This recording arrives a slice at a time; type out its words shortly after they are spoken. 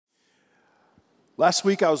Last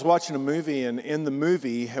week I was watching a movie, and in the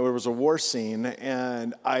movie there was a war scene,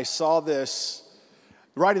 and I saw this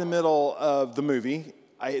right in the middle of the movie.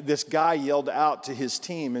 This guy yelled out to his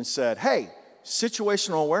team and said, "Hey,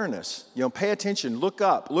 situational awareness. Pay attention, look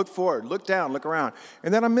up, look forward, look down, look around."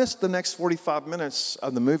 And then I missed the next 45 minutes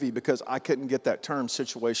of the movie because I couldn't get that term,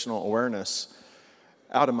 situational awareness,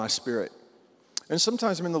 out of my spirit. And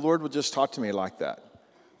sometimes, the Lord would just talk to me like that.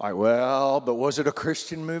 Like, well, but was it a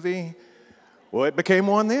Christian movie? Well, it became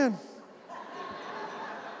one then.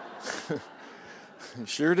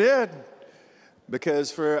 Sure did. Because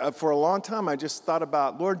for a long time, I just thought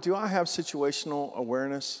about, Lord, do I have situational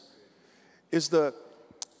awareness?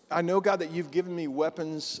 I know, God, that you've given me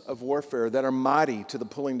weapons of warfare that are mighty to the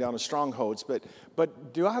pulling down of strongholds,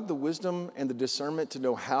 but do I have the wisdom and the discernment to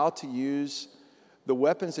know how to use the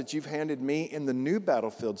weapons that you've handed me in the new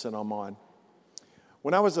battlefields that I'm on?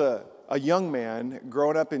 When I was a young man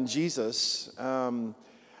growing up in Jesus,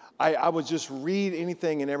 I would just read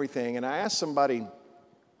anything and everything, and I asked somebody,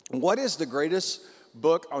 what is the greatest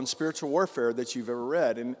book on spiritual warfare that you've ever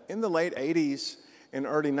read? And in the late 80s and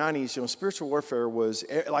early 90s, spiritual warfare was,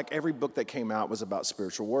 like every book that came out was about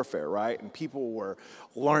spiritual warfare, right? And people were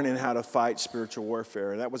learning how to fight spiritual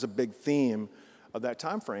warfare, and that was a big theme of that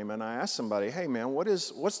time frame. And I asked somebody, hey man,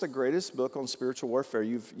 what's the greatest book on spiritual warfare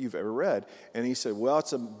you've ever read? And he said, well,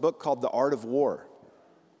 it's a book called The Art of War.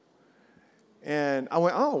 And I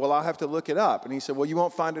went, oh, well, I'll have to look it up. And he said, well, you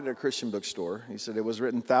won't find it at a Christian bookstore. He said, it was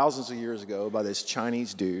written thousands of years ago by this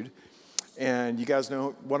Chinese dude. And you guys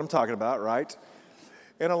know what I'm talking about, right?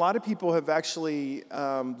 And a lot of people have actually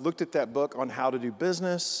looked at that book on how to do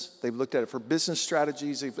business. They've looked at it for business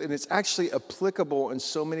strategies. And it's actually applicable in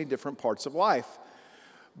so many different parts of life.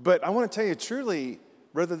 But I want to tell you truly,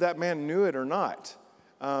 whether that man knew it or not,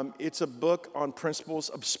 it's a book on principles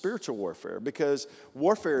of spiritual warfare, because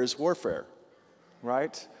warfare is warfare,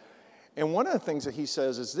 right? And one of the things that he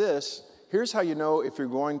says is this: here's how you know if you're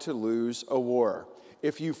going to lose a war.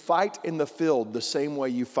 If you fight in the field the same way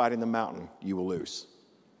you fight in the mountain, you will lose.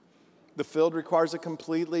 The field requires a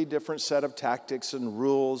completely different set of tactics and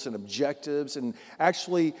rules and objectives, and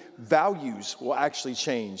actually values will actually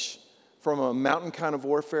change from a mountain kind of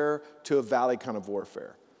warfare to a valley kind of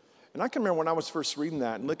warfare. And I can remember when I was first reading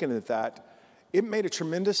that and looking at that, it made a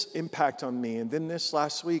tremendous impact on me. And then this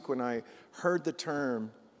last week when I heard the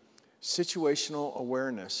term situational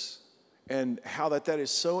awareness and how that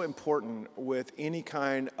is so important with any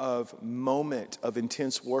kind of moment of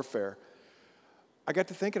intense warfare, I got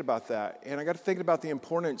to thinking about that. And I got to thinking about the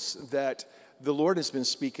importance that the Lord has been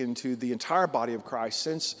speaking to the entire body of Christ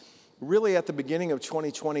since really at the beginning of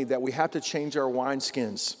 2020, that we have to change our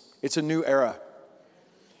wineskins. It's a new era.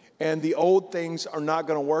 And the old things are not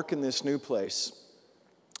going to work in this new place.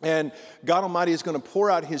 And God Almighty is going to pour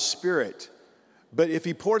out His Spirit. But if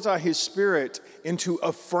He pours out His Spirit into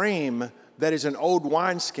a frame that is an old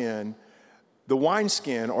wineskin, the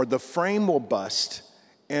wineskin or the frame will bust,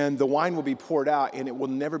 and the wine will be poured out, and it will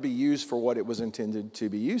never be used for what it was intended to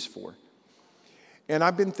be used for. And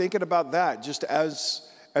I've been thinking about that just as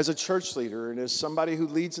a church leader and as somebody who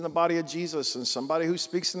leads in the body of Jesus and somebody who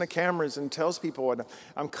speaks in the cameras and tells people, and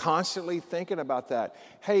I'm constantly thinking about that.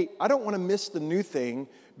 Hey, I don't want to miss the new thing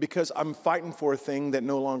because I'm fighting for a thing that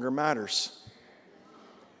no longer matters.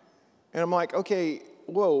 And I'm like, okay,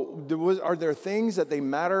 whoa, are there things that they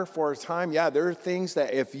matter for a time? Yeah, there are things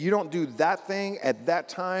that if you don't do that thing at that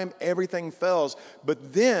time, everything fails.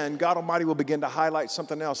 But then God Almighty will begin to highlight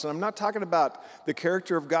something else. And I'm not talking about the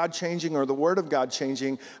character of God changing or the word of God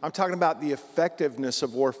changing. I'm talking about the effectiveness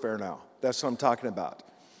of warfare now. That's what I'm talking about.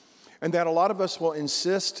 And that a lot of us will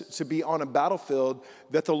insist to be on a battlefield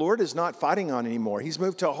that the Lord is not fighting on anymore. He's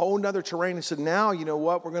moved to a whole nother terrain and said, now, you know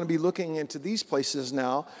what, we're going to be looking into these places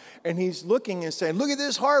now. And He's looking and saying, look at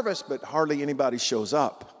this harvest, but hardly anybody shows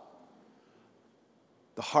up.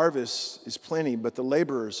 The harvest is plenty, but the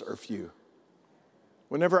laborers are few.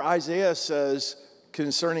 Whenever Isaiah says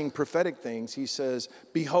concerning prophetic things, he says,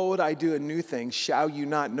 behold, I do a new thing, shall you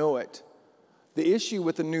not know it? The issue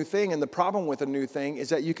with a new thing and the problem with a new thing is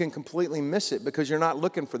that you can completely miss it because you're not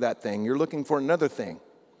looking for that thing. You're looking for another thing.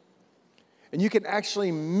 And you can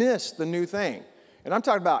actually miss the new thing. And I'm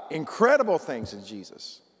talking about incredible things in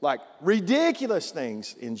Jesus. Like ridiculous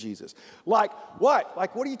things in Jesus. Like what?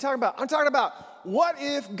 Like what are you talking about? I'm talking about what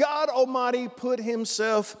if God Almighty put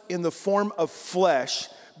Himself in the form of flesh,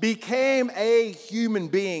 became a human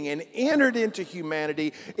being and entered into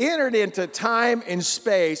humanity, entered into time and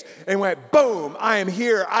space, and went, boom, I am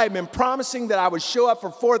here. I've been promising that I would show up for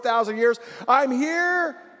 4,000 years. I'm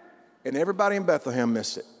here. And everybody in Bethlehem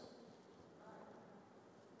missed it.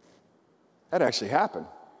 That actually happened.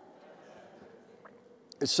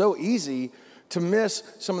 It's so easy to miss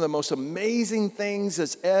some of the most amazing things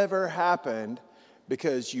that's ever happened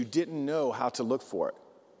because you didn't know how to look for it.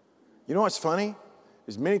 You know what's funny?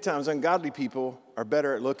 Is many times ungodly people are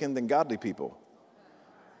better at looking than godly people.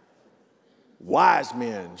 Wise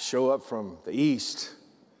men show up from the east.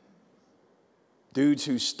 Dudes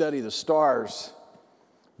who study the stars.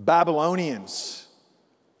 Babylonians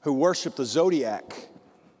who worship the zodiac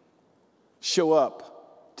show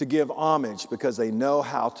up to give homage because they know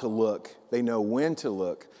how to look. They know when to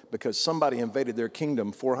look because somebody invaded their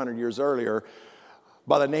kingdom 400 years earlier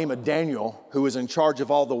by the name of Daniel, who was in charge of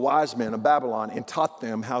all the wise men of Babylon and taught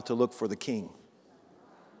them how to look for the king.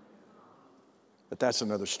 But that's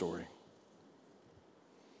another story.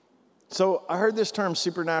 So I heard this term,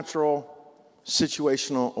 supernatural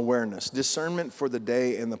situational awareness, discernment for the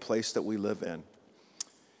day and the place that we live in.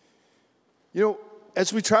 You know,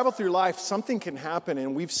 as we travel through life, something can happen,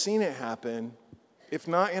 and we've seen it happen, if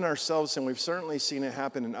not in ourselves, and we've certainly seen it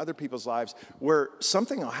happen in other people's lives, where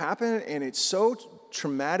something will happen, and it's so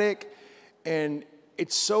traumatic, and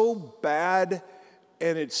it's so bad,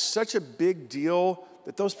 and it's such a big deal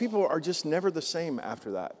that those people are just never the same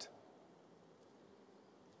after that.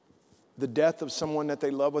 The death of someone that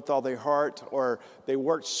they love with all their heart, or they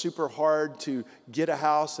worked super hard to get a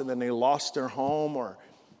house and then they lost their home, or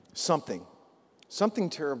something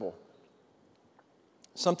terrible,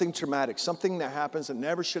 something traumatic, something that happens that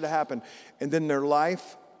never should have happened, and then their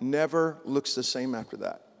life never looks the same after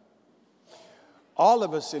that. All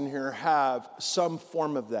of us in here have some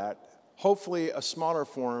form of that, hopefully a smaller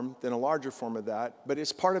form than a larger form of that, but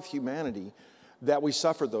it's part of humanity that we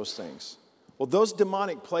suffer those things. Well, those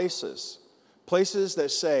demonic places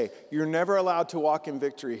that say, you're never allowed to walk in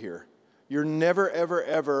victory here. You're never, ever,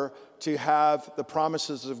 ever to have the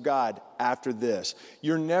promises of God after this.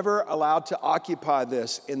 You're never allowed to occupy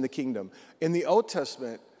this in the kingdom. In the Old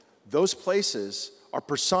Testament, those places are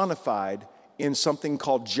personified in something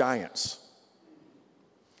called giants.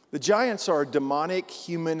 The giants are a demonic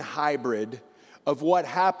human hybrid of what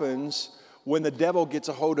happens when the devil gets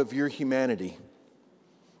a hold of your humanity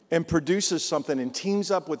and produces something and teams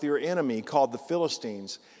up with your enemy called the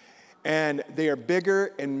Philistines. And they are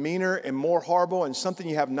bigger and meaner and more horrible and something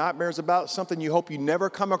you have nightmares about, something you hope you never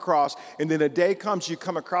come across. And then a day comes, you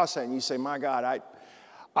come across that and you say, my God,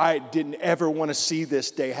 I didn't ever want to see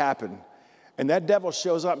this day happen. And that devil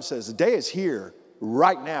shows up and says, the day is here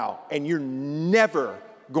right now, and you're never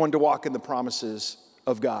going to walk in the promises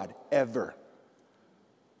of God, ever.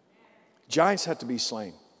 Giants have to be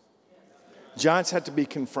slain. Giants have to be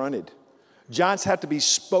confronted. Giants have to be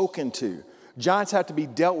spoken to. Giants have to be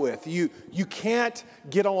dealt with. You can't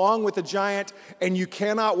get along with a giant, and you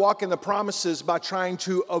cannot walk in the promises by trying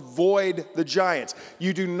to avoid the giants.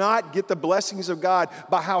 You do not get the blessings of God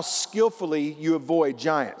by how skillfully you avoid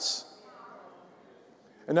giants.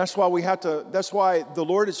 And that's why the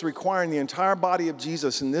Lord is requiring the entire body of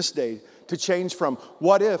Jesus in this day to change from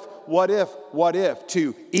what if,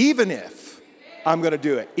 to even if I'm going to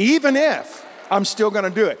do it. Even if I'm still going to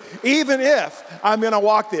do it. Even if I'm going to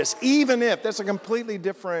walk this. Even if. That's a completely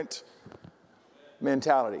different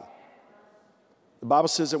mentality. The Bible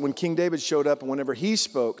says that when King David showed up and whenever he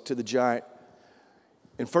spoke to the giant,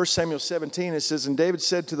 in 1 Samuel 17, it says, and David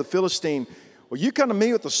said to the Philistine, well, you come to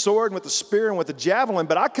me with the sword and with the spear and with the javelin,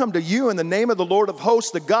 but I come to you in the name of the Lord of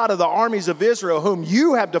hosts, the God of the armies of Israel, whom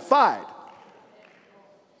you have defied.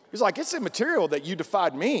 He's like, it's immaterial that you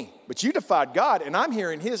defied me, but you defied God, and I'm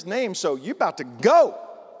here in his name, so you're about to go.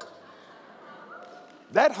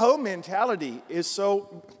 That whole mentality is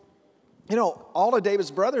so, all of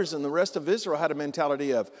David's brothers and the rest of Israel had a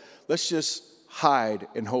mentality of, let's just hide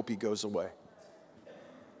and hope he goes away.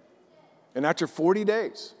 And after 40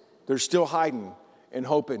 days, they're still hiding and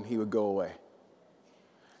hoping he would go away.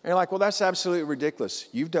 And you're like, well, that's absolutely ridiculous.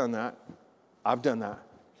 You've done that. I've done that.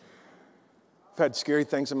 I've had scary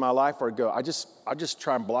things in my life where I go, I just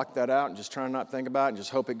try and block that out and just try and not think about it and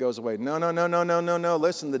just hope it goes away. No.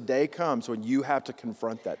 Listen, the day comes when you have to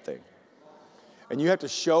confront that thing. And you have to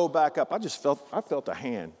show back up. I felt a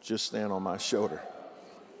hand just stand on my shoulder.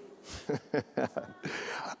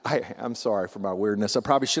 I'm sorry for my weirdness. I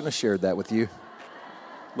probably shouldn't have shared that with you.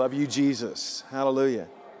 Love you, Jesus. Hallelujah.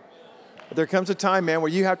 But there comes a time, man, where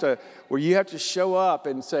you have to show up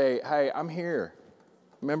and say, hey, I'm here.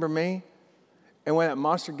 Remember me? And when that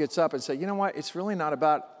monster gets up and say, you know what? It's really not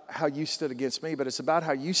about how you stood against me, but it's about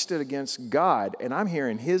how you stood against God. And I'm here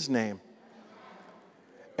in his name.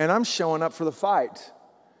 And I'm showing up for the fight.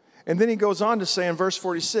 And then he goes on to say in verse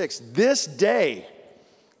 46, this day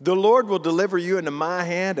the Lord will deliver you into my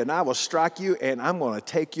hand, and I will strike you, and I'm going to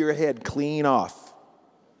take your head clean off.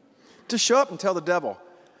 To show up and tell the devil,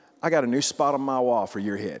 I got a new spot on my wall for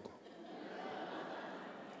your head.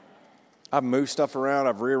 I've moved stuff around.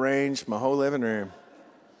 I've rearranged my whole living room.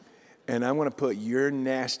 And I'm going to put your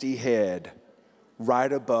nasty head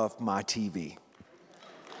right above my TV.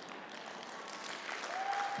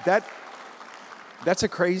 That's a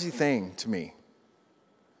crazy thing to me.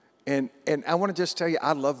 And I want to just tell you,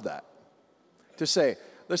 I love that. To say,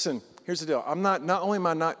 listen, here's the deal. Not only am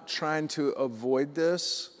I not trying to avoid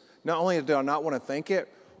this, not only do I not want to think it,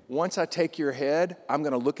 once I take your head, I'm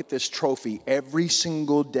going to look at this trophy every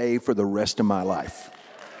single day for the rest of my life.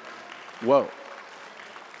 Whoa.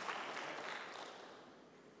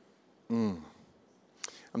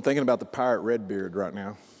 I'm thinking about the pirate Redbeard right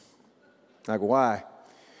now. Like, why?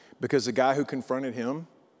 Because the guy who confronted him,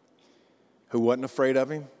 who wasn't afraid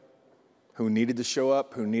of him, who needed to show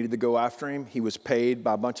up, who needed to go after him, he was paid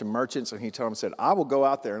by a bunch of merchants, and he told him, said, I will go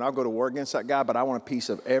out there and I'll go to war against that guy, but I want a piece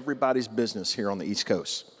of everybody's business here on the East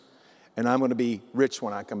Coast. And I'm going to be rich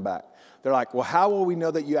when I come back. They're like, well, how will we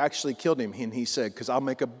know that you actually killed him? And he said, because I'll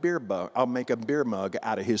make a beer mug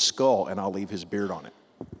out of his skull, and I'll leave his beard on it.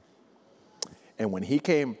 And when he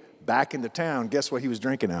came back into town, guess what he was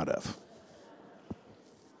drinking out of?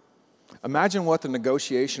 Imagine what the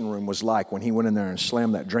negotiation room was like when he went in there and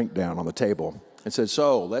slammed that drink down on the table and said,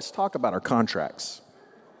 so let's talk about our contracts.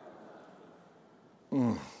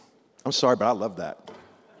 I'm sorry, but I love that.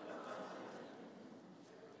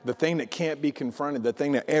 The thing that can't be confronted, the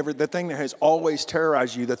thing that has always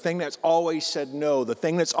terrorized you, the thing that's always said no, the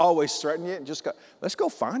thing that's always threatened you, just go, let's go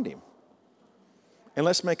find him. And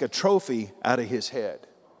let's make a trophy out of his head.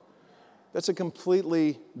 That's a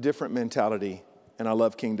completely different mentality. And I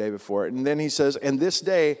love King David for it. And then he says, and this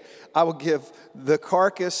day I will give the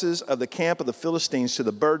carcasses of the camp of the Philistines to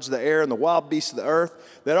the birds of the air and the wild beasts of the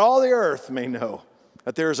earth, that all the earth may know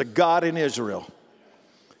that there is a God in Israel.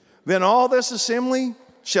 Then all this assembly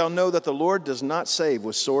shall know that the Lord does not save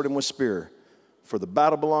with sword and with spear, for the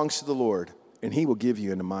battle belongs to the Lord, and he will give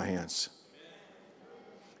you into my hands.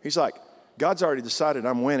 He's like, God's already decided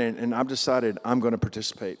I'm winning, and I've decided I'm going to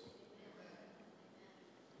participate.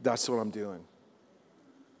 That's what I'm doing.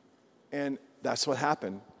 And that's what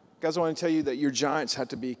happened. Guys, I want to tell you that your giants have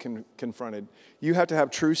to be confronted. You have to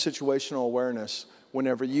have true situational awareness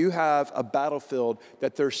whenever you have a battlefield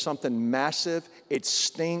that there's something massive, it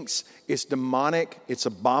stinks, it's demonic, it's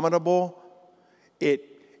abominable,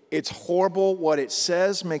 it's horrible. What it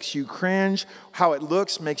says makes you cringe. How it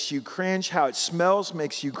looks makes you cringe. How it smells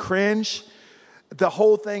makes you cringe. The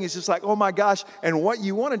whole thing is just like, oh my gosh. And what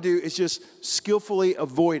you want to do is just skillfully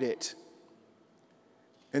avoid it.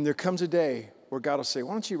 And there comes a day where God will say,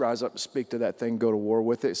 why don't you rise up and speak to that thing, go to war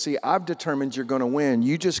with it. See, I've determined you're going to win.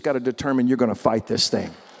 You just got to determine you're going to fight this thing.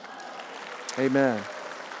 Amen.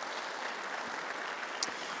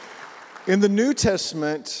 In the New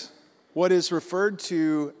Testament, what is referred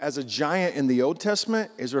to as a giant in the Old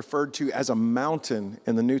Testament is referred to as a mountain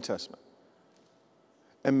in the New Testament.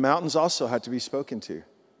 And mountains also have to be spoken to.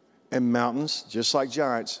 And mountains, just like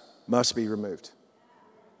giants, must be removed.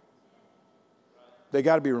 They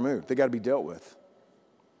got to be removed. They got to be dealt with.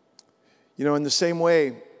 You know, in the same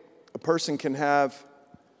way, a person can have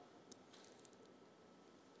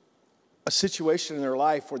a situation in their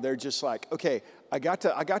life where they're just like, okay, I got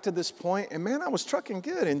to this point, and man, I was trucking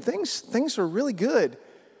good, and things were really good.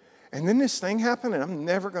 And then this thing happened, and I'm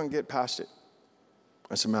never going to get past it.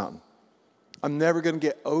 That's a mountain. I'm never going to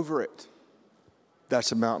get over it.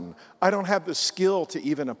 That's a mountain. I don't have the skill to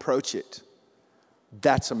even approach it.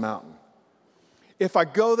 That's a mountain. If I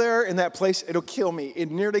go there in that place, it'll kill me.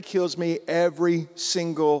 It nearly kills me every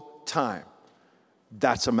single time.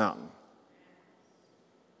 That's a mountain.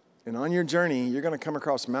 And on your journey, you're going to come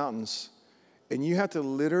across mountains, and you have to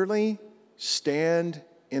literally stand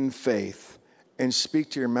in faith and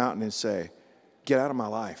speak to your mountain and say, get out of my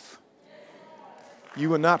life.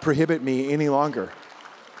 You will not prohibit me any longer.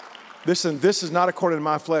 Listen, this is not according to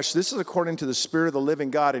my flesh. This is according to the Spirit of the living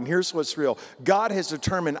God. And here's what's real. God has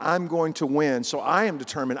determined I'm going to win, so I am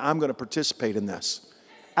determined I'm going to participate in this.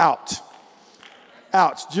 Out.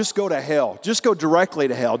 Out. Just go to hell. Just go directly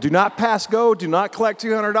to hell. Do not pass go. Do not collect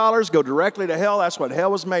 $200. Go directly to hell. That's what hell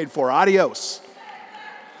was made for. Adios.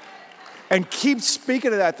 And keep speaking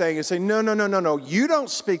to that thing and say, no. You don't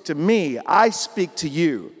speak to me. I speak to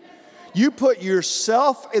you. You put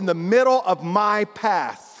yourself in the middle of my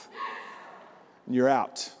path. You're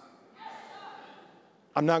out.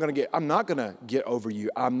 I'm not going to get over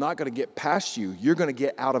you. I'm not going to get past you. You're going to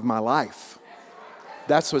get out of my life.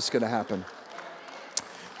 That's what's going to happen.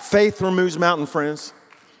 Faith removes mountain, friends.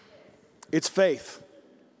 It's faith.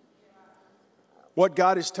 What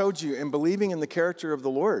God has told you and believing in the character of the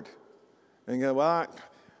Lord. And you go, well,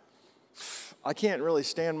 I can't really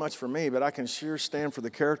stand much for me, but I can sure stand for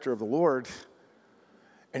the character of the Lord.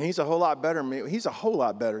 And he's a whole lot better than me. He's a whole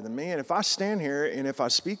lot better than me. And if I stand here and if I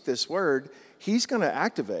speak this word, he's going to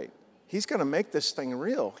activate. He's going to make this thing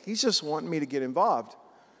real. He's just wanting me to get involved.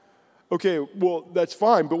 Okay, well, that's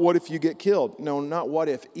fine, but what if you get killed? No, not what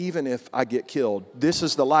if, even if I get killed. This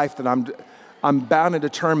is the life that I'm bound and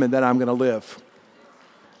determined that I'm going to live.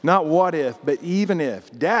 Not what if, but even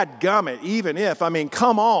if. Dadgummit, even if. I mean,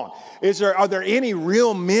 come on. Are there any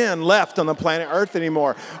real men left on the planet Earth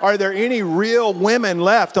anymore? Are there any real women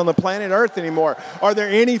left on the planet Earth anymore? Are there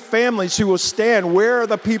any families who will stand? Where are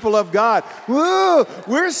the people of God? Woo,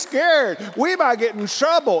 we're scared. We might get in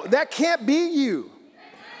trouble. That can't be you.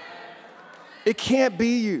 It can't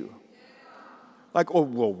be you. Like, oh,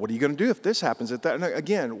 well, what are you going to do if this happens? If that? No,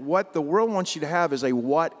 again, what the world wants you to have is a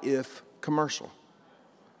what if commercial.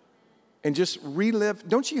 And just relive.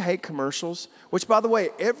 Don't you hate commercials? Which, by the way,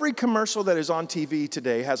 every commercial that is on TV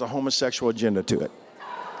today has a homosexual agenda to it.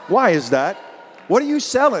 Why is that? What are you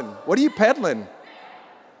selling? What are you peddling?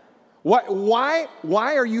 Why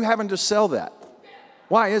are you having to sell that?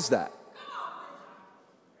 Why is that?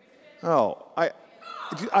 Oh,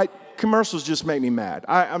 commercials just make me mad.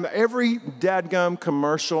 Every dadgum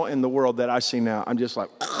commercial in the world that I see now, I'm just like,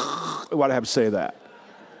 why do I have to say that?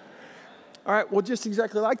 All right, well, just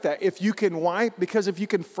exactly like that. Because if you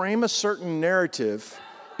can frame a certain narrative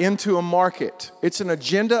into a market, it's an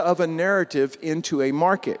agenda of a narrative into a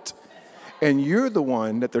market, and you're the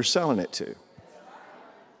one that they're selling it to.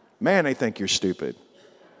 Man, they think you're stupid.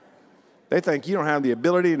 They think you don't have the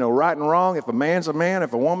ability to know right and wrong. If a man's a man,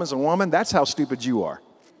 if a woman's a woman, that's how stupid you are.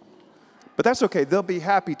 But that's okay. They'll be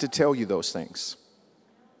happy to tell you those things,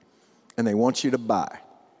 and they want you to buy.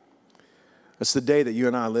 That's the day that you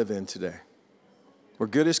and I live in today, where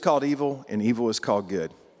good is called evil and evil is called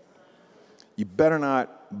good. You better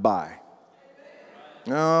not buy.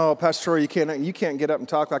 No, Pastor Troy, you can't get up and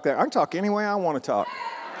talk like that. I can talk any way I want to talk.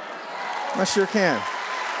 I sure can.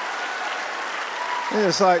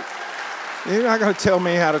 It's like, you're not going to tell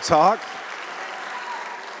me how to talk.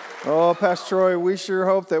 Oh, Pastor Troy, we sure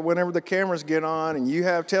hope that whenever the cameras get on and you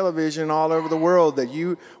have television all over the world,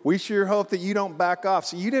 we sure hope that you don't back off.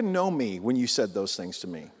 So you didn't know me when you said those things to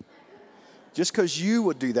me. Just because you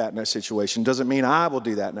would do that in that situation doesn't mean I will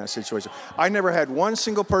do that in that situation. I never had one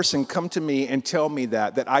single person come to me and tell me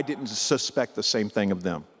that I didn't suspect the same thing of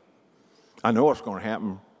them. I know what's going to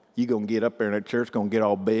happen. You're going to get up there and that church's going to get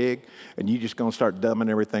all big and you're just going to start dumbing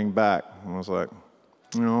everything back. And I was like,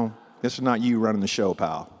 this is not you running the show,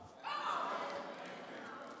 pal.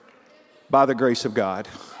 By the grace of God.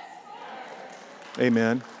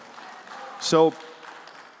 Amen. So,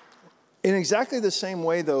 in exactly the same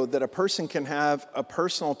way, though, that a person can have a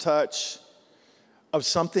personal touch of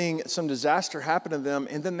some disaster happen to them,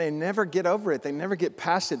 and then they never get over it. They never get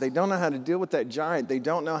past it. They don't know how to deal with that giant. They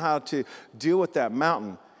don't know how to deal with that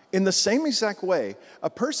mountain. In the same exact way, a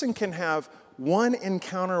person can have one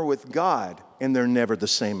encounter with God, and they're never the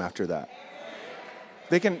same after that.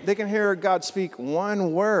 They can hear God speak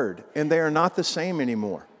one word, and they are not the same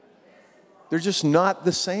anymore. They're just not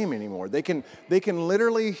the same anymore. They can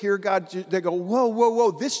literally hear God. They go, whoa, whoa,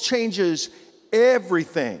 whoa, this changes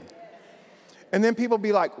everything. And then people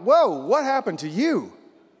be like, whoa, what happened to you?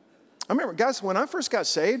 I remember, guys, when I first got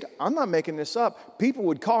saved, I'm not making this up. People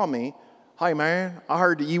would call me, hey, man, I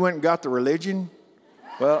heard that you went and got the religion.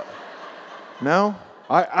 Well, no,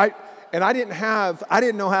 I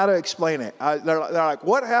didn't know how to explain it. They're like,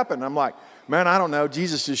 what happened? I'm like, man, I don't know.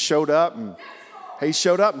 Jesus just showed up and he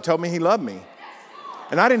showed up and told me he loved me.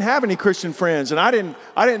 And I didn't have any Christian friends, and I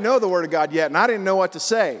didn't know the Word of God yet, and I didn't know what to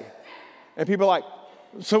say. And people are like,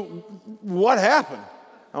 so what happened?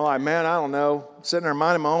 I'm like, man, I don't know. I'm sitting there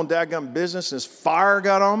minding my own dadgum business, and this fire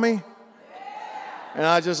got on me. And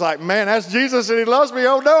I just like, man, that's Jesus, and he loves me.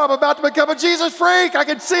 Oh, no, I'm about to become a Jesus freak. I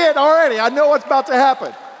can see it already. I know what's about to happen.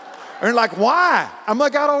 And they're like, why? I'm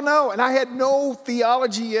like, I don't know. And I had no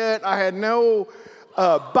theology yet. I had no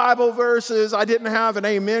Bible verses. I didn't have an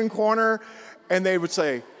amen corner. And they'd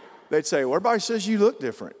say, well, everybody says you look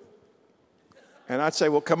different. And I'd say,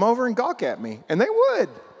 well, come over and gawk at me. And they would.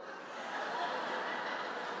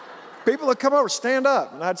 People would come over, stand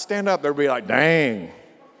up. And I'd stand up. They'd be like, dang.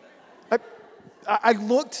 I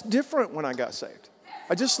looked different when I got saved.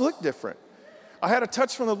 I just looked different. I had a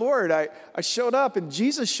touch from the Lord. I showed up, and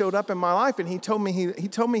Jesus showed up in my life, and he told me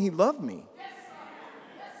he loved me.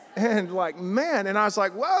 And like, man, and I was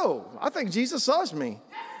like, whoa, I think Jesus loves me.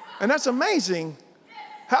 And that's amazing.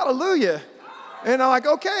 Hallelujah. And I'm like,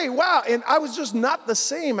 okay, wow. And I was just not the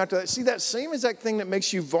same after that. See, that same exact thing that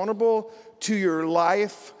makes you vulnerable to your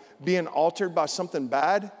life being altered by something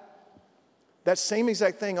bad, that same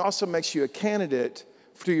exact thing also makes you a candidate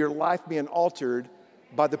for your life being altered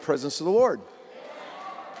by the presence of the Lord.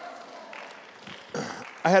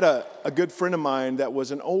 I had a good friend of mine that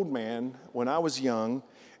was an old man when I was young,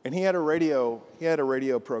 and he had a radio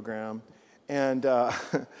program, and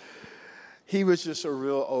he was just a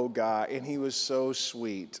real old guy, and he was so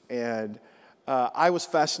sweet. And I was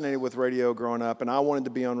fascinated with radio growing up, and I wanted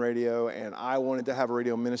to be on radio, and I wanted to have a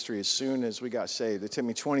radio ministry as soon as we got saved. It took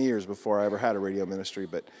me 20 years before I ever had a radio ministry,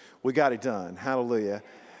 but we got it done. Hallelujah.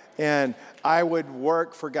 And I would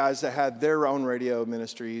work for guys that had their own radio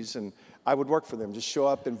ministries, and I would work for them, just show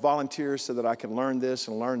up and volunteer so that I could learn this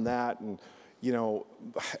and learn that and,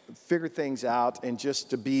 figure things out and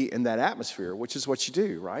just to be in that atmosphere, which is what you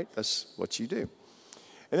do, right? That's what you do.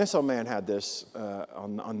 And this old man had this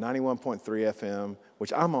on 91.3 FM,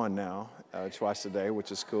 which I'm on now twice a day,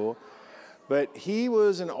 which is cool. But he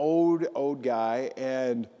was an old guy,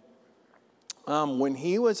 and when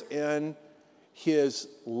he was in his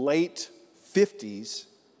late 50s,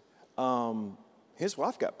 his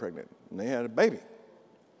wife got pregnant, and they had a baby.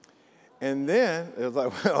 And then it was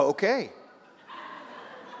like, well, okay.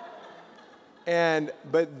 And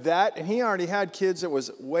he already had kids that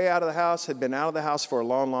was way out of the house, had been out of the house for a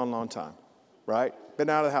long time, right?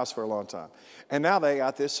 Been out of the house for a long time. And now they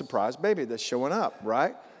got this surprise baby that's showing up,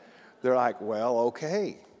 right? They're like, well,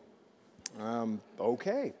 okay.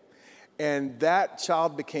 Okay. And that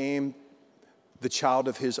child became the child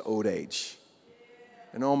of his old age.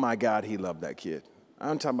 And oh my God, he loved that kid.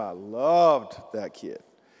 I'm talking about loved that kid.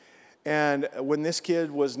 And when this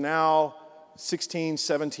kid was now 16,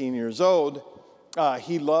 17 years old,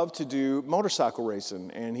 he loved to do motorcycle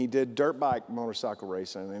racing, and he did dirt bike motorcycle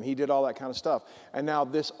racing, and he did all that kind of stuff. And now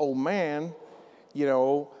this old man,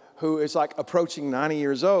 who is like approaching 90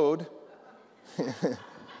 years old,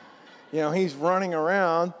 he's running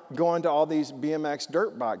around going to all these BMX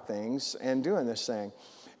dirt bike things and doing this thing.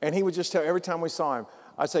 And he would just tell, every time we saw him,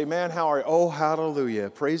 I'd say, man, how are you? Oh, hallelujah.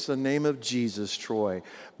 Praise the name of Jesus, Troy.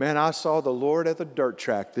 Man, I saw the Lord at the dirt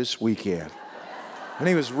track this weekend. And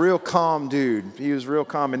he was real calm, dude. He was real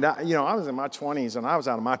calm. And, I was in my 20s, and I was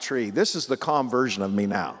out of my tree. This is the calm version of me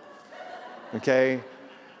now, okay?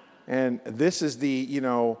 And this is the,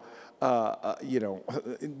 the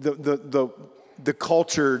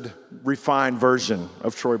cultured, refined version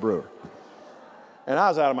of Troy Brewer. And I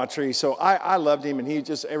was out of my tree, so I loved him, and he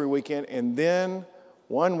just every weekend. And then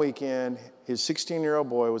one weekend, his 16-year-old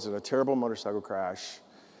boy was in a terrible motorcycle crash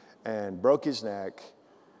and broke his neck,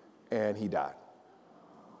 and he died.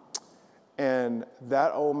 And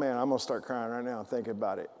that old man, I'm going to start crying right now thinking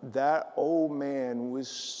about it. That old man was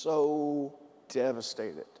so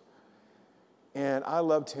devastated. And I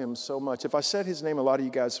loved him so much. If I said his name, a lot of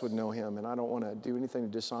you guys would know him, and I don't want to do anything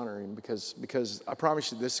to dishonor him because I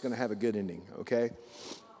promise you this is going to have a good ending, okay?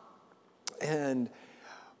 And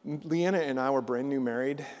Leanna and I were brand new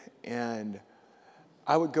married, and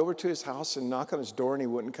I would go over to his house and knock on his door, and he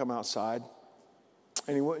wouldn't come outside.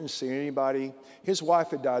 And he wouldn't see anybody. His wife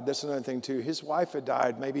had died. That's another thing, too. His wife had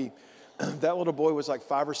died. Maybe that little boy was like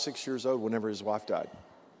 5 or 6 years old whenever his wife died.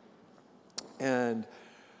 And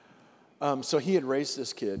so he had raised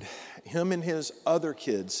this kid. Him and his other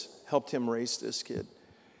kids helped him raise this kid.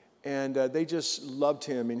 And they just loved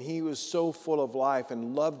him. And he was so full of life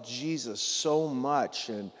and loved Jesus so much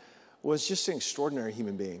and was just an extraordinary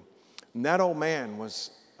human being. And that old man was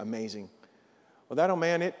amazing. Well, that old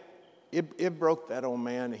man, it broke that old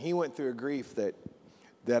man. He went through a grief that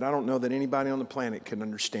I don't know that anybody on the planet can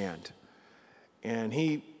understand. And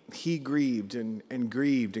he grieved and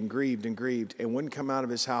grieved and grieved and grieved and wouldn't come out of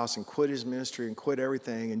his house and quit his ministry and quit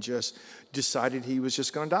everything and just decided he was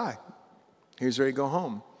just going to die. He was ready to go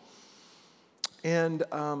home. And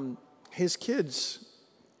his kids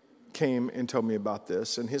came and told me about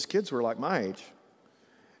this, and his kids were like my age.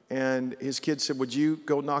 And his kids said, would you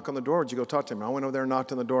go knock on the door? Would you go talk to him? I went over there and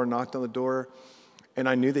knocked on the door, and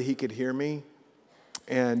I knew that he could hear me.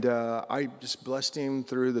 And I just blessed him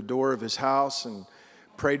through the door of his house and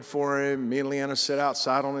prayed for him. Me and Leanna sat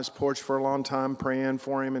outside on his porch for a long time praying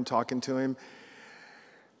for him and talking to him.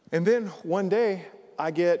 And then one day,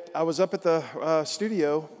 I was up at the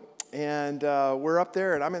studio, and we're up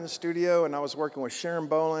there, and I'm in the studio, and I was working with Sharon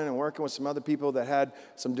Boland and working with some other people that had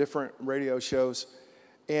some different radio shows.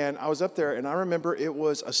 And I was up there, and I remember it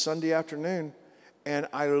was a Sunday afternoon, and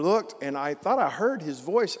I looked, and I thought I heard his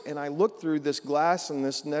voice, and I looked through this glass and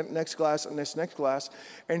this next glass and this next glass,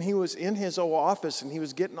 and he was in his old office, and he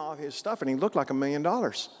was getting all his stuff, and he looked like $1 million.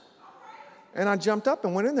 And I jumped up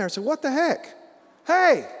and went in there and said, what the heck?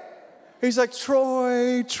 Hey! He's like,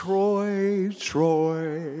 Troy.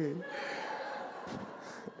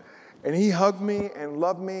 And he hugged me and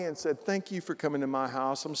loved me and said, thank you for coming to my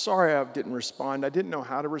house. I'm sorry I didn't respond. I didn't know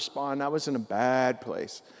how to respond. I was in a bad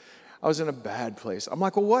place. I'm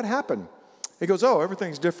like, well, what happened? He goes, oh,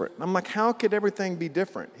 everything's different. I'm like, how could everything be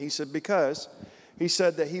different? He said, because he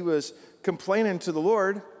said that he was complaining to the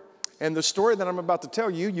Lord. And the story that I'm about to tell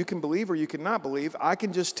you, you can believe or you cannot believe. I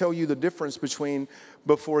can just tell you the difference between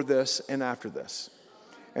before this and after this.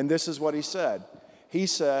 And this is what he said. He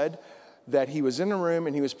said that he was in a room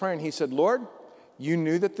and he was praying. He said, Lord, you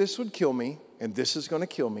knew that this would kill me and this is going to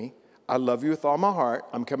kill me. I love you with all my heart.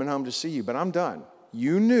 I'm coming home to see you, but I'm done.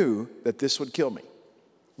 You knew that this would kill me.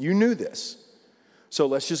 You knew this. So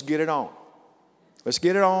let's just get it on. Let's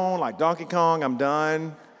get it on like Donkey Kong. I'm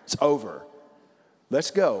done. It's over.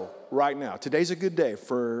 Let's go right now. Today's a good day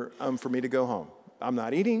for me to go home. I'm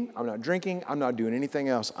not eating. I'm not drinking. I'm not doing anything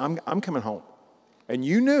else. I'm coming home. And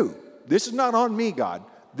you knew. This is not on me, God.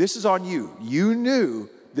 This is on you. You knew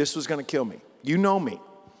this was going to kill me. You know me.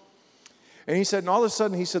 And he said, and all of a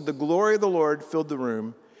sudden, he said, the glory of the Lord filled the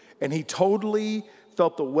room. And he totally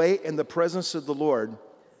felt the weight and the presence of the Lord.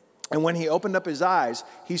 And when he opened up his eyes,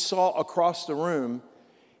 he saw across the room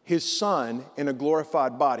his son in a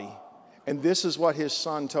glorified body. And this is what his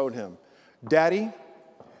son told him. Daddy,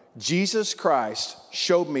 Jesus Christ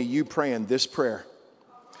showed me you praying this prayer.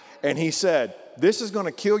 And he said, this is going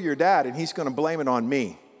to kill your dad, and he's going to blame it on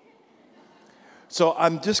me. So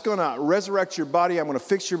I'm just going to resurrect your body. I'm going to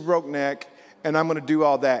fix your broke neck, and I'm going to do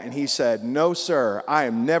all that. And he said, no, sir, I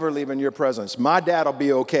am never leaving your presence. My dad will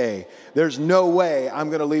be okay. There's no way I'm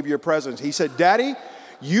going to leave your presence. He said, Daddy,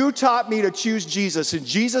 you taught me to choose Jesus, and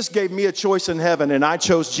Jesus gave me a choice in heaven, and I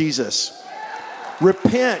chose Jesus.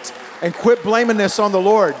 Repent and quit blaming this on the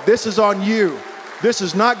Lord. This is on you. This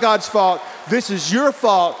is not God's fault. This is your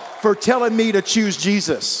fault for telling me to choose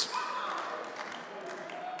Jesus.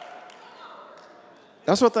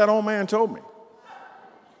 That's what that old man told me.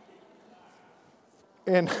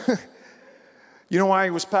 And you know why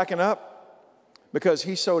he was packing up? Because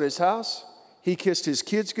he sold his house. He kissed his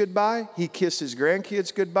kids goodbye. He kissed his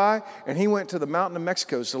grandkids goodbye. And he went to the mountains of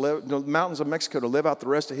Mexico to live out the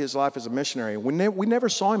rest of his life as a missionary. We never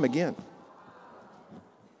saw him again.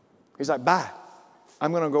 He's like, bye.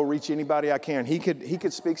 I'm going to go reach anybody I can. He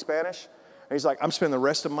could speak Spanish. And he's like, I'm spending the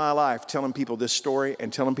rest of my life telling people this story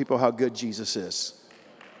and telling people how good Jesus is.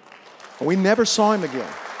 And we never saw him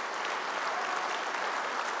again.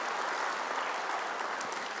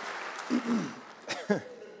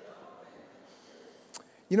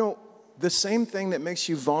 You know, the same thing that makes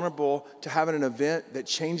you vulnerable to having an event that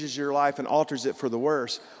changes your life and alters it for the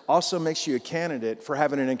worse also makes you a candidate for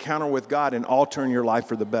having an encounter with God and altering your life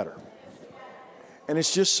for the better. And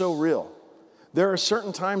it's just so real. There are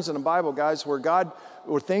certain times in the Bible, guys, where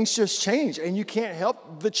things just change and you can't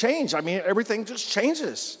help the change. I mean, everything just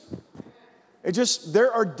changes.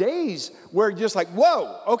 There are days where you're just like,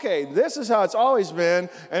 whoa, okay, this is how it's always been,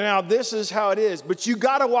 and now this is how it is. But you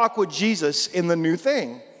got to walk with Jesus in the new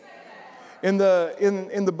thing. In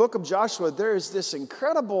the book of Joshua, there is this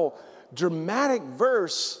incredible, dramatic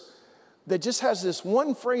verse that just has this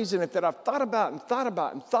one phrase in it that I've thought about and thought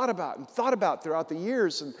about and thought about and thought about throughout the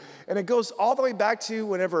years. And it goes all the way back to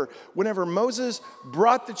whenever Moses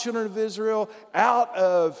brought the children of Israel out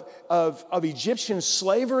of Egyptian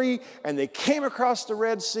slavery, and they came across the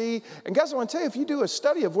Red Sea. And guys, I want to tell you, if you do a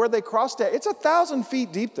study of where they crossed at, it's 1,000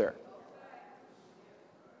 feet deep there.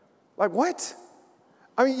 Like, what?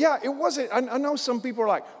 I mean, yeah, it wasn't. I know some people are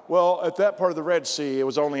like, well, at that part of the Red Sea, it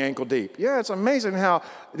was only ankle deep. Yeah, it's amazing how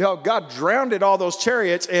God drowned all those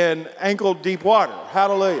chariots in ankle deep water.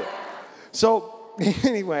 Hallelujah. So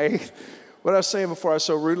anyway, what I was saying before I was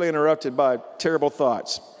so rudely interrupted by terrible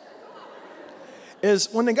thoughts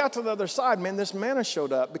is when they got to the other side, man, this manna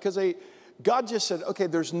showed up because God just said, okay,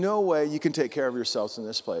 there's no way you can take care of yourselves in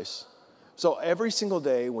this place. So every single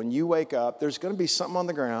day when you wake up, there's going to be something on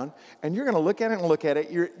the ground, and you're going to look at it and look at it.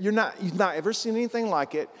 You've not ever seen anything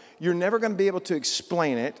like it. You're never going to be able to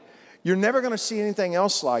explain it. You're never going to see anything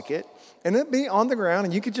else like it. And it'll be on the ground,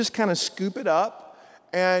 and you could just kind of scoop it up,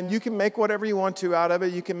 and you can make whatever you want to out of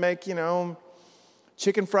it. You can make,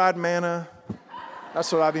 chicken fried manna.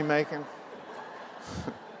 That's what I'd be making.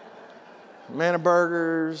 Manna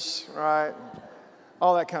burgers, right?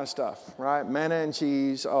 All that kind of stuff, right? Manna and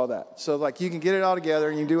cheese, all that. So like you can get it all together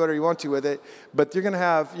and you can do whatever you want to with it, but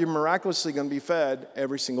you're miraculously going to be fed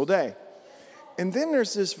every single day. And then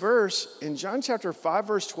there's this verse in John chapter 5,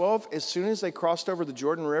 verse 12. As soon as they crossed over the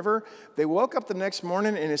Jordan River, they woke up the next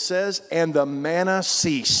morning and it says, and the manna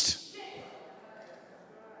ceased.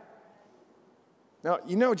 Now,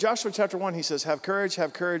 Joshua chapter 1, he says, have courage,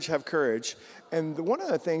 have courage, have courage. And one of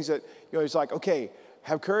the things that, he's like, okay,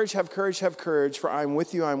 Have courage, have courage, have courage, for I'm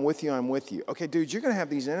with you, I'm with you, I'm with you. Okay, dude, you're going to have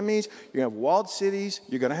these enemies. You're going to have walled cities.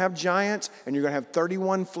 You're going to have giants. And you're going to have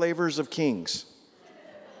 31 flavors of kings.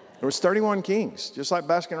 There was 31 kings, just like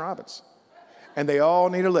Baskin-Robbins. And they all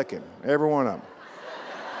need a licking, every one of them.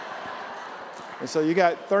 And so you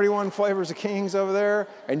got 31 flavors of kings over there,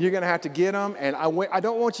 and you're going to have to get them. And I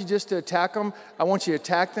don't want you just to attack them. I want you to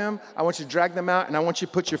attack them. I want you to drag them out, and I want you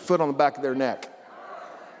to put your foot on the back of their neck.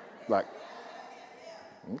 Like,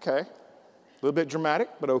 okay. A little bit dramatic,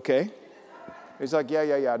 but okay. He's like,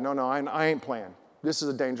 yeah. No, I ain't playing. This is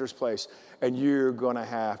a dangerous place, and you're going to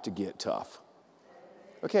have to get tough.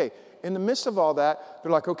 Okay, in the midst of all that,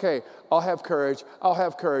 they're like, okay, I'll have courage.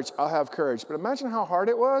 But imagine how hard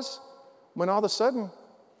it was when all of a sudden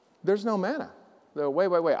there's no manna. They're,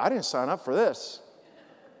 wait, I didn't sign up for this.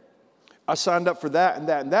 I signed up for that and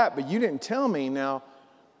that and that, but you didn't tell me. Now,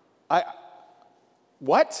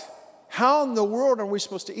 what? How in the world are we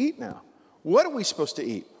supposed to eat now? What are we supposed to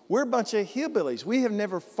eat? We're a bunch of hillbillies. We have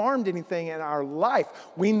never farmed anything in our life.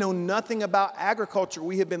 We know nothing about agriculture.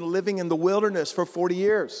 We have been living in the wilderness for 40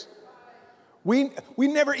 years. We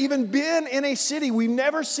never even been in a city. We've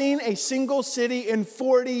never seen a single city in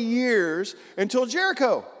 40 years until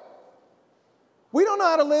Jericho. We don't know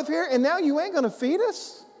how to live here, and now you ain't going to feed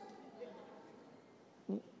us?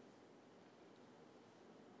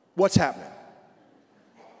 What's happening?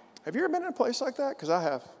 Have you ever been in a place like that? Because I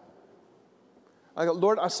have. I go,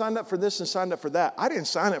 Lord, I signed up for this and signed up for that. I didn't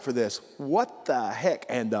sign up for this. What the heck?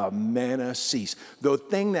 And the manna ceased. The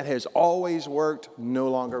thing that has always worked no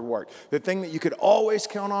longer worked. The thing that you could always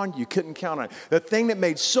count on, you couldn't count on. The thing that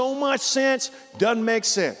made so much sense doesn't make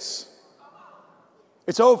sense.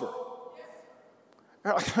 It's over.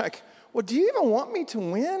 Like, well, do you even want me to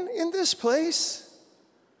win in this place?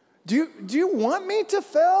 Do you want me to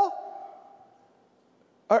fail?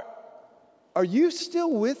 Are you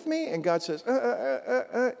still with me? And God says,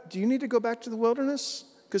 do you need to go back to the wilderness?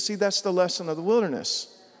 Because see, that's the lesson of the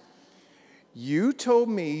wilderness. You told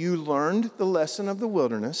me you learned the lesson of the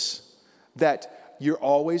wilderness, that you're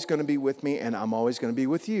always going to be with me and I'm always going to be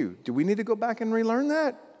with you. Do we need to go back and relearn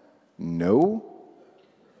that? No.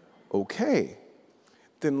 Okay.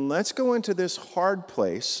 Then let's go into this hard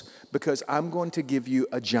place because I'm going to give you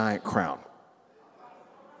a giant crown.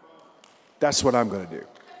 That's what I'm going to do.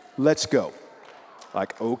 Let's go.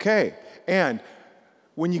 Like, okay. And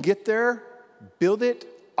when you get there, build it,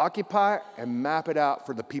 occupy, and map it out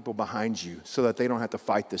for the people behind you so that they don't have to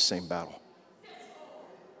fight this same battle.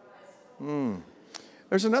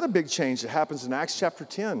 There's another big change that happens in Acts chapter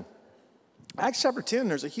 10. Acts chapter 10,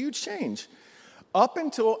 there's a huge change. Up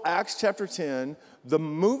until Acts chapter 10, the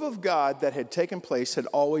move of God that had taken place had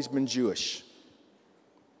always been Jewish.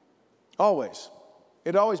 Always. It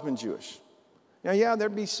had always been Jewish. Now, yeah,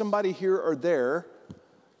 there'd be somebody here or there,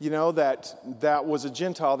 that was a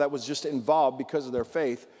Gentile that was just involved because of their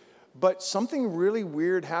faith. But something really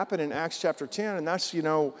weird happened in Acts chapter 10, and that's,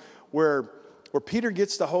 where Peter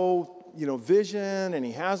gets the whole, vision, and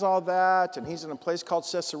he has all that, and he's in a place called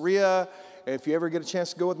Caesarea. And if you ever get a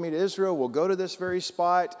chance to go with me to Israel, we'll go to this very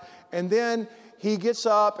spot. And then he gets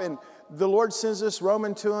up, and the Lord sends this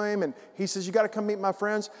Roman to him, and he says, you got to come meet my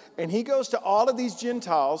friends. And he goes to all of these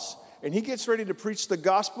Gentiles, and he gets ready to preach the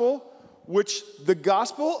gospel, which the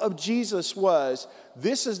gospel of Jesus was,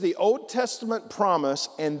 this is the Old Testament promise,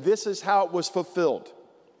 and this is how it was fulfilled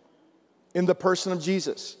in the person of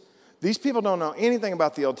Jesus. These people don't know anything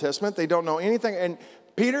about the Old Testament. They don't know anything. And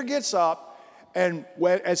Peter gets up, and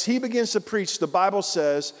as he begins to preach, the Bible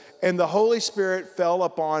says, and the Holy Spirit fell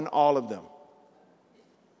upon all of them.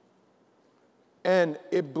 And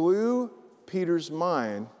it blew Peter's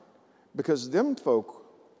mind because them folk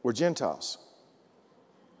were Gentiles.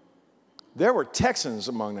 There were Texans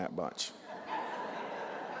among that bunch.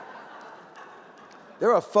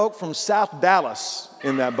 There were folk from South Dallas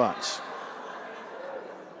in that bunch.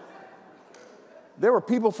 There were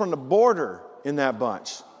people from the border in that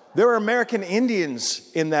bunch. There were American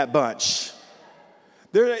Indians in that bunch.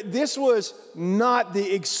 This was not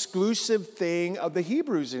the exclusive thing of the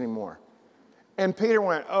Hebrews anymore. And Peter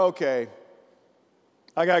went, okay,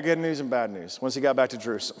 I got good news and bad news once he got back to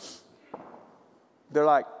Jerusalem. They're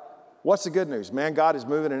like, what's the good news? Man, God is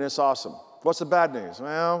moving and it's awesome. What's the bad news?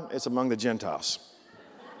 Well, it's among the Gentiles.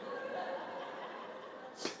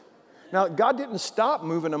 Now, God didn't stop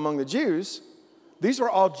moving among the Jews. These were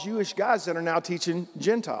all Jewish guys that are now teaching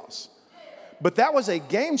Gentiles. But that was a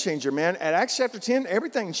game changer, man. At Acts chapter 10,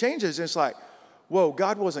 everything changes. And it's like, whoa,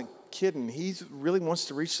 God wasn't kidding. He really wants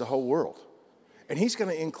to reach the whole world. And he's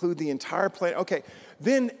going to include the entire planet. Okay,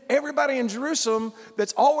 then everybody in Jerusalem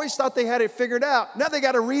that's always thought they had it figured out, now they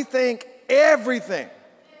got to rethink everything.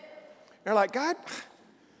 They're like, God,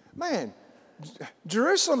 man,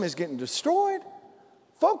 Jerusalem is getting destroyed.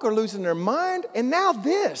 Folk are losing their mind. And now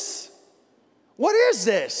this. What is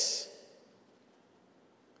this?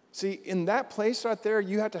 See, in that place right there,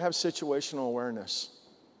 you have to have situational awareness.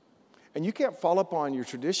 And you can't fall upon your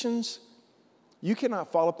traditions. You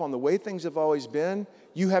cannot fall upon the way things have always been.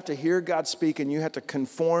 You have to hear God speak, and you have to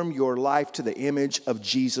conform your life to the image of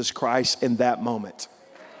Jesus Christ in that moment.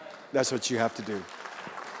 That's what you have to do.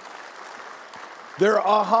 There are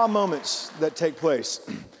aha moments that take place.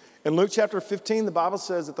 In Luke chapter 15, the Bible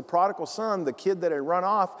says that the prodigal son, the kid that had run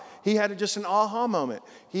off, he had just an aha moment.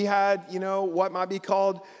 He had, what might be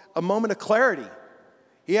called a moment of clarity.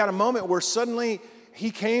 He had a moment where suddenly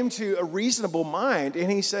he came to a reasonable mind,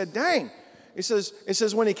 and he said, dang. It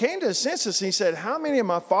says when he came to his senses, he said, how many of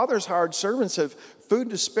my father's hired servants have food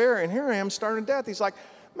to spare, and here I am starving to death? He's like,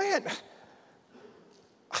 man,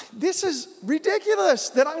 this is ridiculous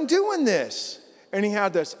that I'm doing this. And he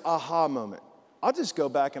had this aha moment. I'll just go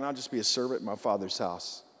back and I'll just be a servant in my father's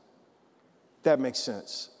house. That makes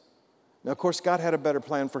sense. Now, of course, God had a better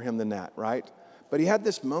plan for him than that, right? But he had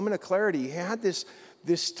this moment of clarity. He had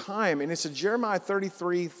this time, and it's a Jeremiah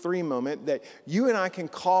 33:3 moment that you and I can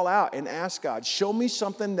call out and ask God, show me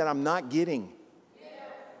something that I'm not getting. Yeah.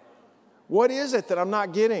 What is it that I'm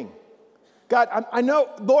not getting? God, I know,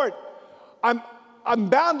 Lord, I'm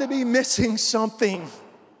bound to be missing something.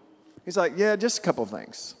 He's like, yeah, just a couple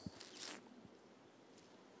things.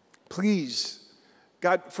 Please,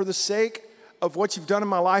 God, for the sake of what you've done in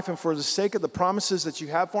my life and for the sake of the promises that you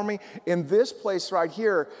have for me, in this place right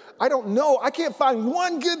here, I don't know. I can't find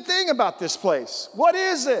one good thing about this place. What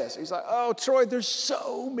is this? He's like, oh, Troy, there's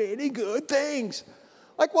so many good things.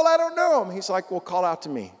 Like, well, I don't know them. He's like, well, call out to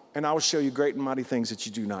me, and I will show you great and mighty things that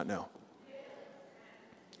you do not know.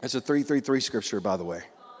 That's a 333 scripture, by the way.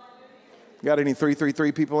 Got any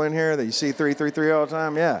 333 people in here that you see 333 all the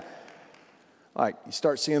time? Yeah. Like, you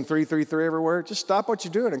start seeing 333 everywhere, just stop what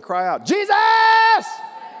you're doing and cry out, Jesus!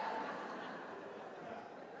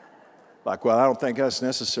 Like, well, I don't think that's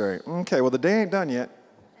necessary. Okay, well, the day ain't done yet.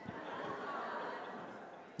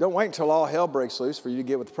 Don't wait until all hell breaks loose for you to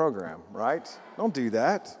get with the program, right? Don't do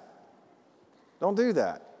that. Don't do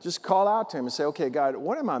that. Just call out to him and say, okay, God,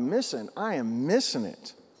 what am I missing? I am missing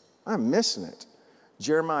it. I'm missing it.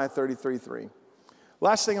 Jeremiah 33:3.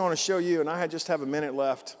 Last thing I want to show you, and I just have a minute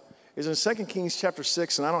left, is in 2 Kings chapter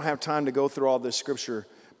 6, and I don't have time to go through all this scripture,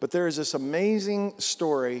 but there is this amazing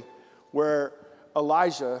story where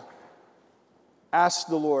Elijah asked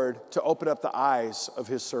the Lord to open up the eyes of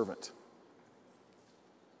his servant.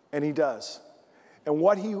 And he does. And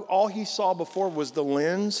all he saw before was the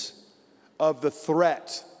lens of the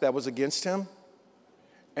threat that was against him.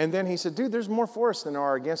 And then he said, dude, there's more for us than there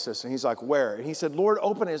are against us. And he's like, where? And he said, Lord,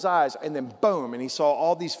 open his eyes. And then boom, and he saw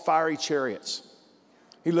all these fiery chariots.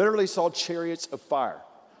 He literally saw chariots of fire.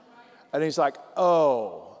 And he's like,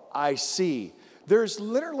 oh, I see. There's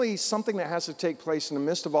literally something that has to take place in the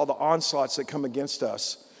midst of all the onslaughts that come against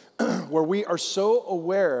us, where we are so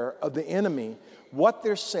aware of the enemy, what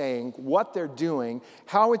they're saying, what they're doing,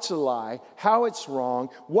 how it's a lie, how it's wrong,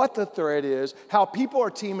 what the threat is, how people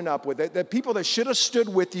are teaming up with it, that people that should have stood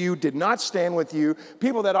with you did not stand with you,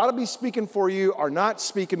 people that ought to be speaking for you are not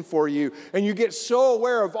speaking for you, and you get so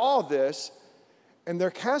aware of all this, and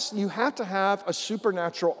you have to have a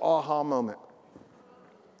supernatural aha moment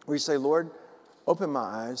where you say, Lord, open my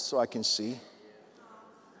eyes so I can see,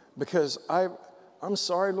 because I'm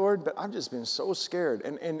sorry, Lord, but I've just been so scared.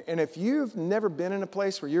 And if you've never been in a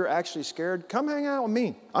place where you're actually scared, come hang out with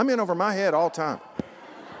me. I'm in over my head all the time.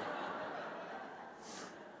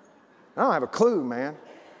 I don't have a clue, man.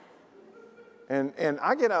 And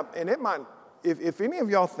I get up, and it might, if any of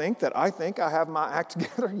y'all think I have my act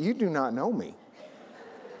together, you do not know me.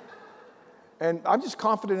 And I'm just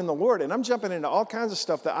confident in the Lord, and I'm jumping into all kinds of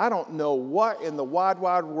stuff that I don't know what in the wide,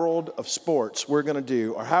 wide world of sports we're going to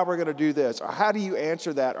do, or how we're going to do this, or how do you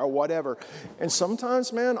answer that, or whatever. And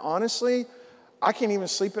sometimes, man, honestly, I can't even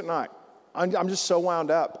sleep at night. I'm just so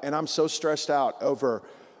wound up, and I'm so stressed out over,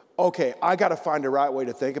 okay, I got to find the right way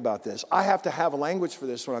to think about this. I have to have a language for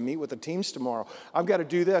this when I meet with the teams tomorrow. I've got to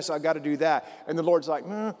do this. I've got to do that. And the Lord's like,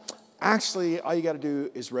 actually, all you got to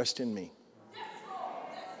do is rest in me.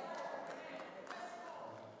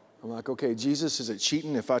 I'm like, okay, Jesus, is it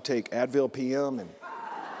cheating if I take Advil PM? And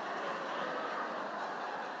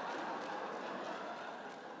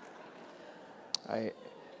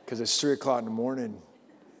because it's 3 o'clock in the morning,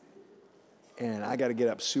 and I got to get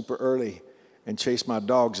up super early and chase my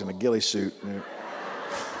dogs in a ghillie suit.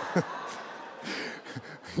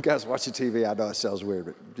 You guys watching TV, I know it sounds weird,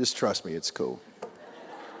 but just trust me, it's cool.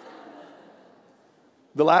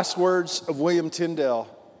 The last words of William Tyndale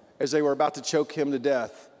as they were about to choke him to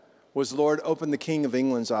death was, "Lord, open the King of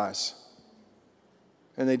England's eyes."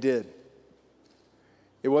 And they did.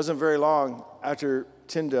 It wasn't very long after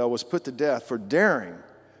Tyndale was put to death for daring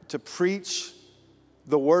to preach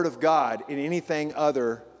the Word of God in anything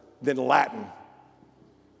other than Latin,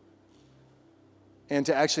 and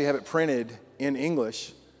to actually have it printed in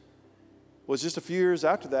English. Was just a few years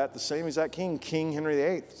after that, the same exact king, King Henry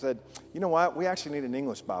VIII, said, "You know what? We actually need an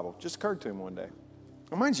English Bible." Just occurred to him one day.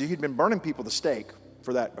 Now, mind you, he'd been burning people at the stake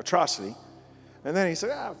for that atrocity. And then he said,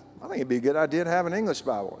 I think it'd be a good idea to have an English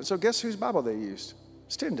Bible. And so guess whose Bible they used?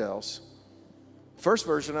 It's Tyndale's. First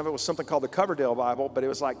version of it was something called the Coverdale Bible, but it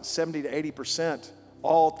was like 70 to 80%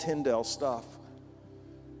 all Tyndale stuff.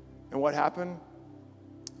 And what happened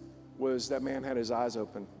was that man had his eyes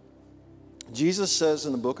open. Jesus says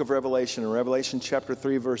in the book of Revelation, in Revelation chapter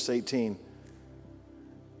 3, verse 18,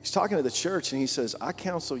 he's talking to the church and he says, "I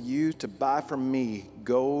counsel you to buy from me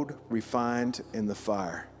gold refined in the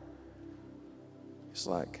fire." He's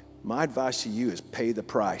like, my advice to you is pay the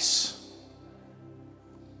price.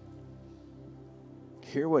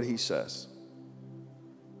 Hear what he says.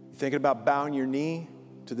 You thinking about bowing your knee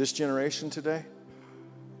to this generation today?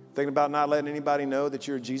 Thinking about not letting anybody know that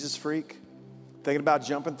you're a Jesus freak? Thinking about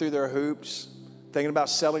jumping through their hoops? Thinking about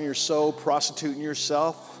selling your soul, prostituting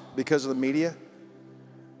yourself because of the media?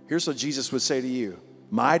 Here's what Jesus would say to you.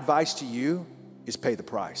 My advice to you is pay the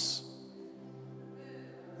price.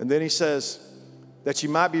 And then he says that you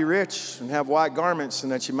might be rich and have white garments,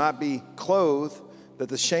 and that you might be clothed, that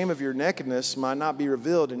the shame of your nakedness might not be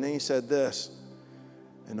revealed. And then he said this,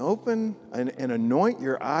 and open and anoint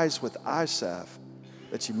your eyes with eye salve,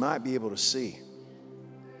 that you might be able to see.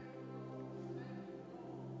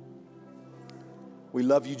 We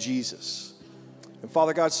love you, Jesus. And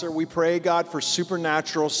Father God, sir, we pray, God, for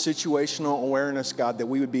supernatural situational awareness, God, that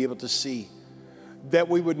we would be able to see, that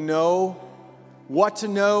we would know what to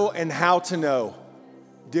know and how to know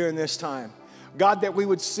during this time. God, that we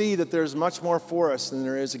would see that there's much more for us than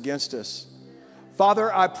there is against us.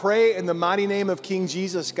 Father, I pray in the mighty name of King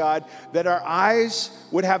Jesus, God, that our eyes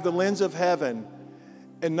would have the lens of heaven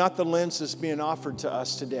and not the lens that's being offered to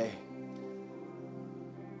us today.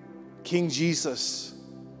 King Jesus,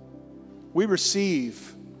 we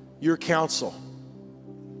receive your counsel.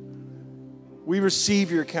 We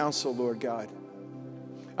receive your counsel, Lord God.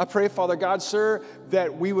 I pray, Father God, sir,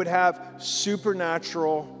 that we would have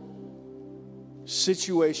supernatural,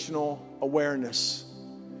 situational awareness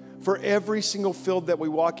for every single field that we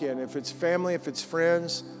walk in. If it's family, if it's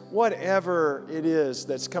friends, whatever it is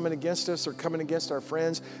that's coming against us or coming against our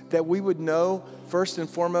friends, that we would know first and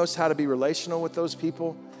foremost how to be relational with those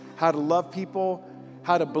people, how to love people,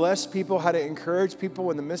 how to bless people, how to encourage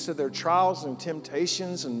people in the midst of their trials and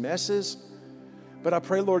temptations and messes. But I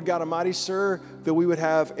pray, Lord God Almighty, sir, that we would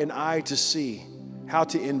have an eye to see how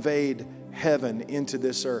to invade heaven into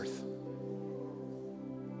this earth.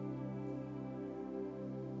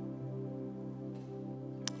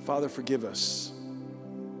 Father, forgive us.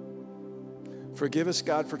 Forgive us,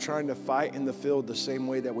 God, for trying to fight in the field the same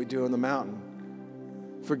way that we do in the mountain.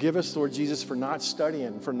 Forgive us, Lord Jesus, for not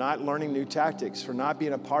studying, for not learning new tactics, for not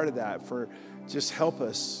being a part of that, for just help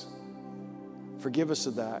us. Forgive us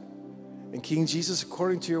of that. And King Jesus,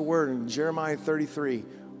 according to your word in Jeremiah 33,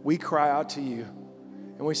 we cry out to you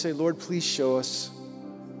and we say, Lord, please show us.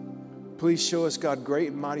 Please show us, God, great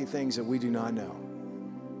and mighty things that we do not know.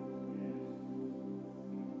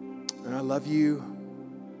 And I love you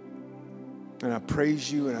and I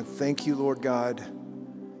praise you and I thank you, Lord God,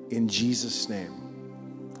 in Jesus' name.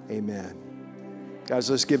 Amen. Guys,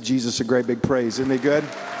 let's give Jesus a great big praise. Isn't he good?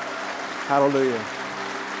 Hallelujah.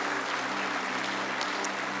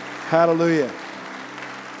 Hallelujah.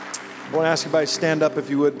 I want to ask everybody to stand up if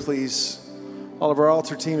you would, please. All of our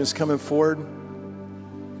altar team is coming forward.